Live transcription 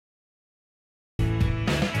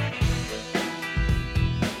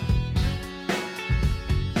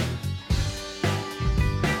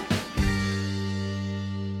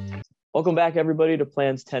Welcome back, everybody, to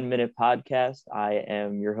Plan's 10-Minute Podcast. I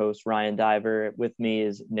am your host, Ryan Diver. With me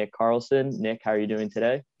is Nick Carlson. Nick, how are you doing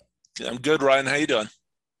today? I'm good, Ryan. How you doing?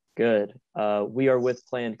 Good. We are with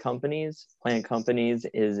Plan Companies. Plan Companies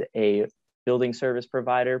is a building service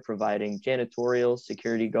provider providing janitorial,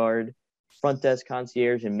 security guard, front desk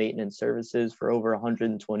concierge, and maintenance services for over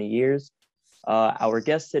 120 years. Our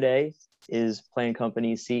guest today is Plan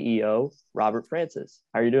Companies CEO, Robert Francis.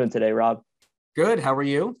 How are you doing today, Rob? Good. How are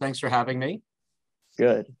you? Thanks for having me.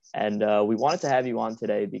 Good. And we wanted to have you on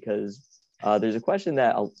today because there's a question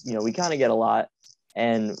that, we kind of get a lot.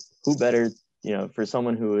 And who better, for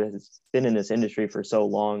someone who has been in this industry for so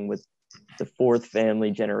long with the fourth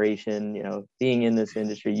family generation, being in this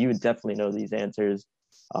industry, you would definitely know these answers.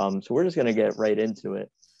 So we're just going to get right into it.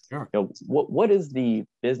 Sure. What is the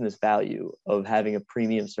business value of having a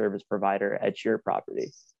premium service provider at your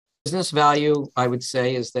property? Business value, I would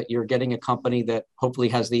say, is that you're getting a company that hopefully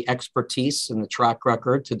has the expertise and the track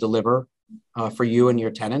record to deliver for you and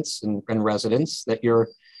your tenants and residents, that you're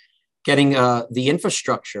getting the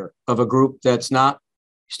infrastructure of a group that's not,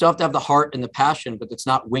 you still have to have the heart and the passion, but it's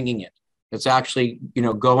not winging it. It's actually,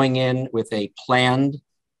 going in with a planned,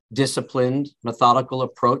 disciplined, methodical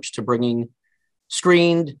approach to bringing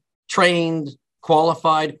screened, trained,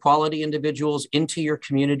 qualified, quality individuals into your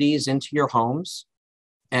communities, into your homes,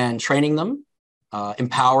 and training them,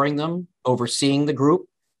 empowering them, overseeing the group,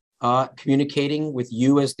 communicating with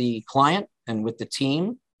you as the client and with the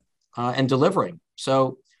team, and delivering.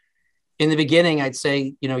 So in the beginning, I'd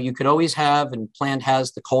say, you could always have, and Plan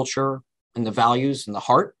has the culture and the values and the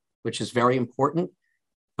heart, which is very important,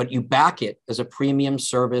 but you back it as a premium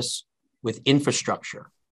service with infrastructure,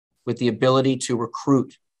 with the ability to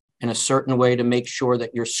recruit in a certain way to make sure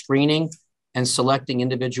that you're screening and selecting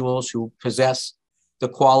individuals who possess the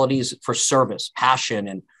qualities for service, passion,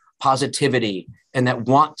 and positivity, and that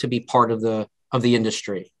want to be part of the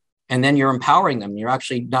industry. And then you're empowering them. You're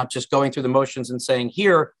actually not just going through the motions and saying,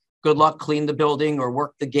 here, good luck, clean the building or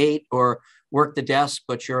work the gate or work the desk,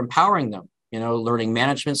 but you're empowering them, learning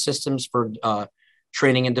management systems for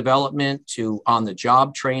training and development to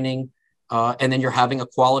on-the-job training. And then you're having a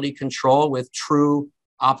quality control with true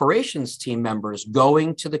operations team members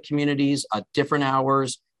going to the communities at different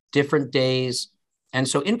hours, different days. And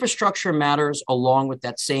so infrastructure matters along with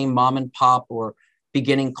that same mom and pop or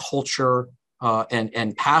beginning culture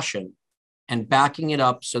and passion, and backing it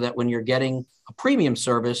up so that when you're getting a premium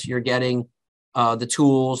service, you're getting the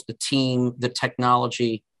tools, the team, the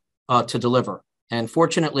technology to deliver. And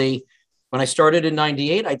fortunately, when I started in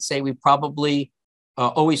 98, I'd say we probably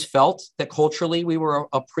always felt that culturally we were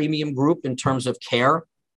a premium group in terms of care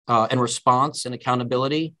and response and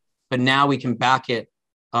accountability. But now we can back it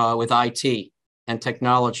with IT and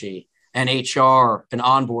technology and HR and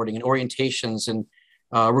onboarding and orientations and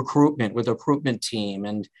recruitment with a recruitment team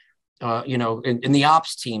and, in the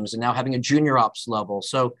ops teams and now having a junior ops level.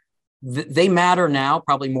 So they matter now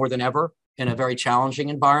probably more than ever in a very challenging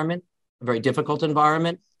environment, a very difficult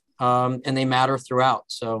environment, and they matter throughout.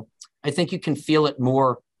 So I think you can feel it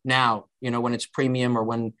more now, when it's premium or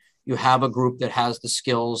when you have a group that has the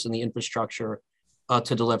skills and the infrastructure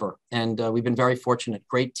to deliver. And we've been very fortunate.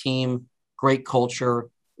 Great team, great culture,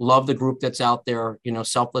 love the group that's out there,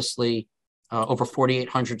 selflessly, over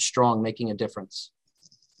 4,800 strong, making a difference.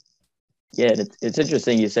 Yeah, it's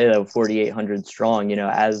interesting you say that 4,800 strong,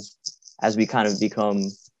 as we kind of become,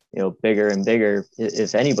 bigger and bigger,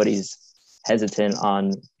 if anybody's hesitant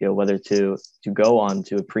on, whether to go on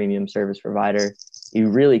to a premium service provider, you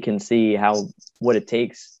really can see what it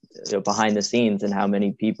takes behind the scenes and how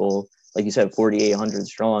many people, like you said, 4,800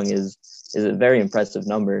 strong is a very impressive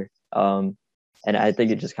number. And I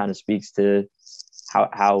think it just kind of speaks to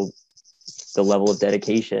how the level of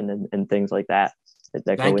dedication and things like that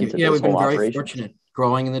go into this we've been whole very operation. fortunate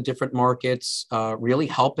growing in the different markets, really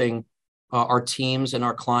helping our teams and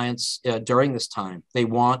our clients during this time. They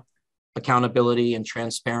want accountability and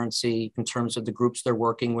transparency in terms of the groups they're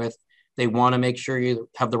working with. They want to make sure you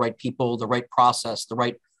have the right people, the right process, the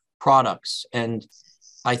right products. And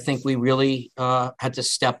I think we really had to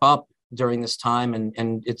step up during this time,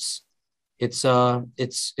 and it's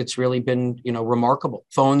really been remarkable.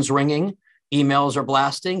 Phones ringing, emails are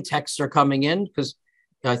blasting, texts are coming in, because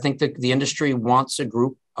I think that the industry wants a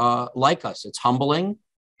group like us. It's humbling,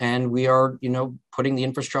 and we are putting the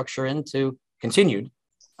infrastructure into continued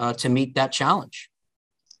to meet that challenge.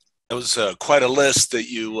 That was quite a list that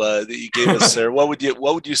you gave us there. What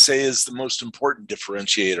would you say is the most important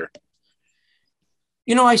differentiator?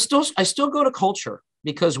 I still go to culture,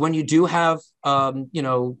 because when you do have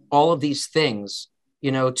all of these things,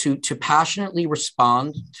 to passionately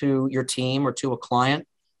respond to your team or to a client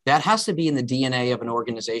That has to be in the DNA of an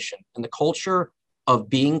organization. And the culture of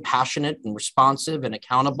being passionate and responsive and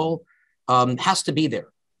accountable has to be there.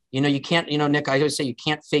 You can't, Nick, I always say you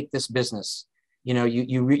can't fake this business.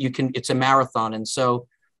 You can, it's a marathon. And so,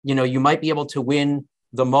 you might be able to win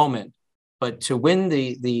the moment, but to win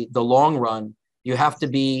the long run, you have to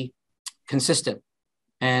be consistent.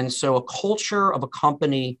 And so a culture of a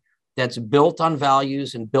company that's built on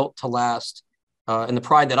values and built to last, and the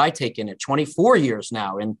pride that I take in it, 24 years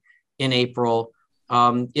now in April,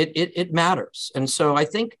 it matters. And so I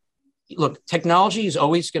think, look, technology is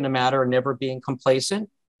always going to matter, never being complacent,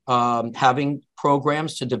 having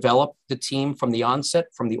programs to develop the team from the onset,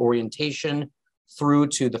 from the orientation through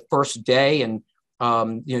to the first day and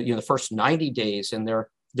the first 90 days in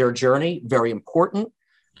their journey, very important.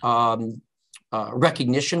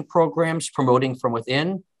 Recognition programs, promoting from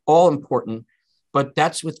within, all important. But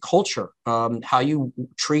that's with culture, how you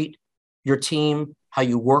treat your team, how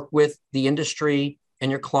you work with the industry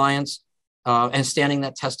and your clients, and standing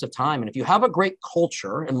that test of time. And if you have a great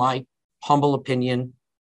culture, in my humble opinion,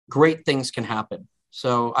 great things can happen.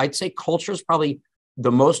 So I'd say culture is probably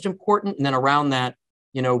the most important. And then around that,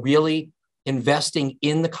 really investing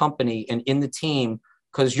in the company and in the team,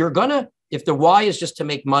 because if the why is just to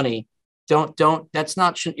make money, that's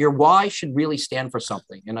not, your why should really stand for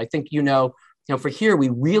something. And I think, for here, we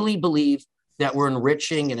really believe that we're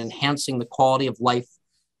enriching and enhancing the quality of life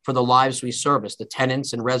for the lives we service, the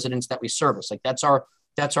tenants and residents that we service. Like that's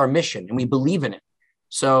our mission, and we believe in it.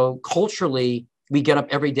 So culturally, we get up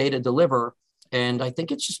every day to deliver. And I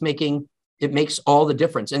think it's just it makes all the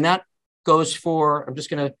difference. And that goes for, I'm just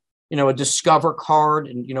going to, a Discover card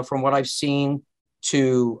and, from what I've seen,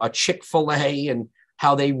 to a Chick-fil-A and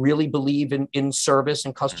how they really believe in service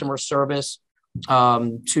and customer service,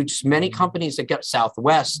 to just many companies that get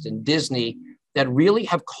Southwest and Disney that really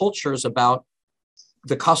have cultures about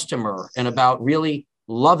the customer and about really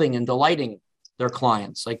loving and delighting their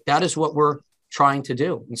clients. Like that is what we're trying to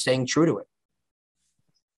do and staying true to it.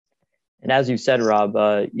 And as you said, Rob,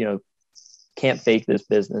 can't fake this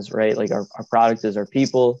business, right? Like our product is our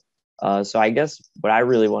people. So I guess what I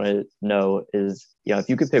really want to know is, if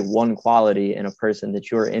you could pick one quality in a person that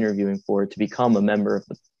you're interviewing for to become a member of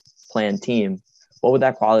the Plan team, what would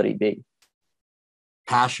that quality be?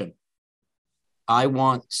 Passion. I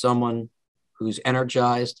want someone who's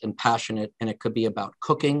energized and passionate, and it could be about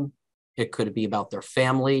cooking. It could be about their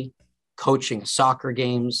family, coaching soccer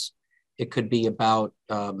games. It could be about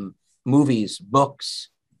movies, books,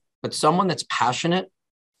 but someone that's passionate,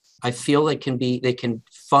 I feel they can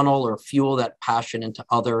funnel or fuel that passion into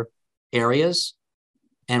other areas.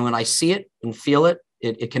 And when I see it and feel it,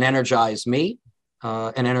 it can energize me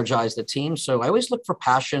and energize the team. So I always look for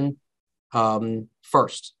passion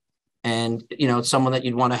first. And, it's someone that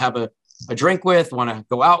you'd want to have a drink with, want to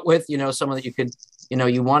go out with, someone that you could,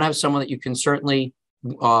 you want to have someone that you can certainly,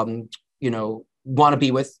 want to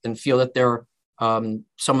be with and feel that they're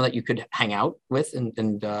someone that you could hang out with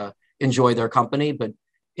and enjoy their company. But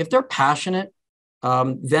if they're passionate,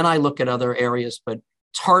 then I look at other areas. But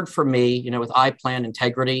it's hard for me, with iPlan,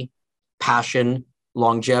 integrity, passion,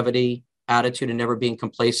 longevity, attitude, and never being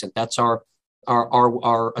complacent. That's our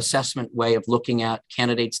assessment way of looking at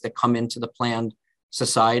candidates that come into the planned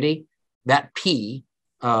society. That P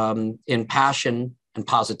in passion and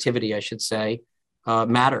positivity, I should say,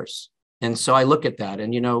 matters. And so I look at that.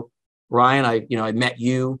 And, Ryan, I met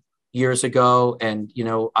you years ago, and,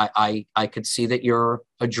 I could see that you're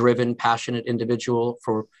a driven, passionate individual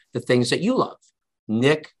for the things that you love.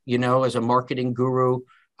 Nick, as a marketing guru,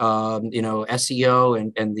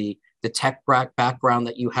 SEO and the tech background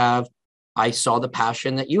that you have, I saw the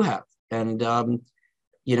passion that you have. And,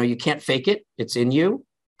 you can't fake it. It's in you.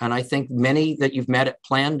 And I think many that you've met at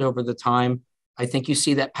Planned over the time, I think you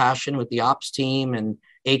see that passion with the ops team and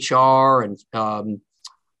HR and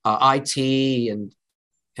IT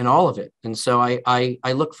and all of it. And so I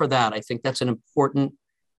look for that. I think that's an important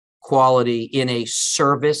quality in a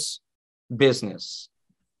service business,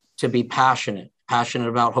 to be passionate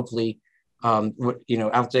about, hopefully,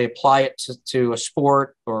 after they apply it to a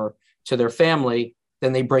sport or to their family,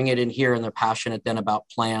 then they bring it in here and they're passionate then about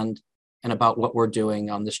Planned and about what we're doing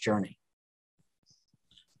on this journey.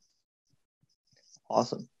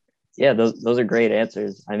 Awesome. Yeah, those are great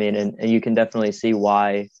answers. I mean, and you can definitely see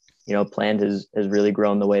why, Planned has really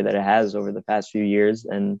grown the way that it has over the past few years,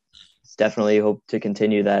 and definitely hope to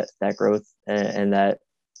continue that growth and that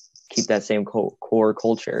keep that same core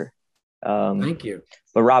culture. Thank you.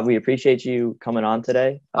 But Rob, we appreciate you coming on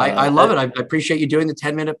today. I love it. I appreciate you doing the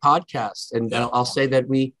 10-minute podcast. And I'll say that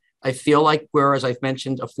I feel like we're, as I've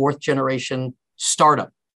mentioned, a fourth generation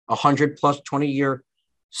startup, 100+ 20-year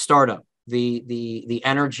startup, the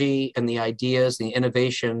energy and the ideas, the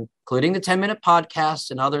innovation, including the 10-minute podcasts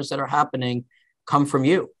and others that are happening, come from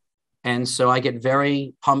you. And so I get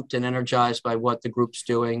very pumped and energized by what the group's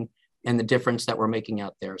doing and the difference that we're making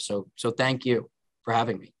out there. So thank you for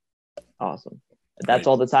having me. Awesome. That's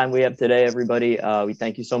all the time we have today, everybody. We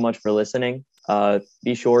thank you so much for listening.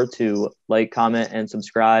 Be sure to like, comment, and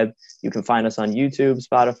subscribe. You can find us on YouTube,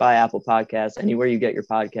 Spotify, Apple Podcasts, anywhere you get your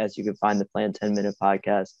podcasts. You can find the Plan 10 Minute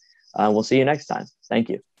Podcast. We'll see you next time. Thank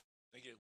you.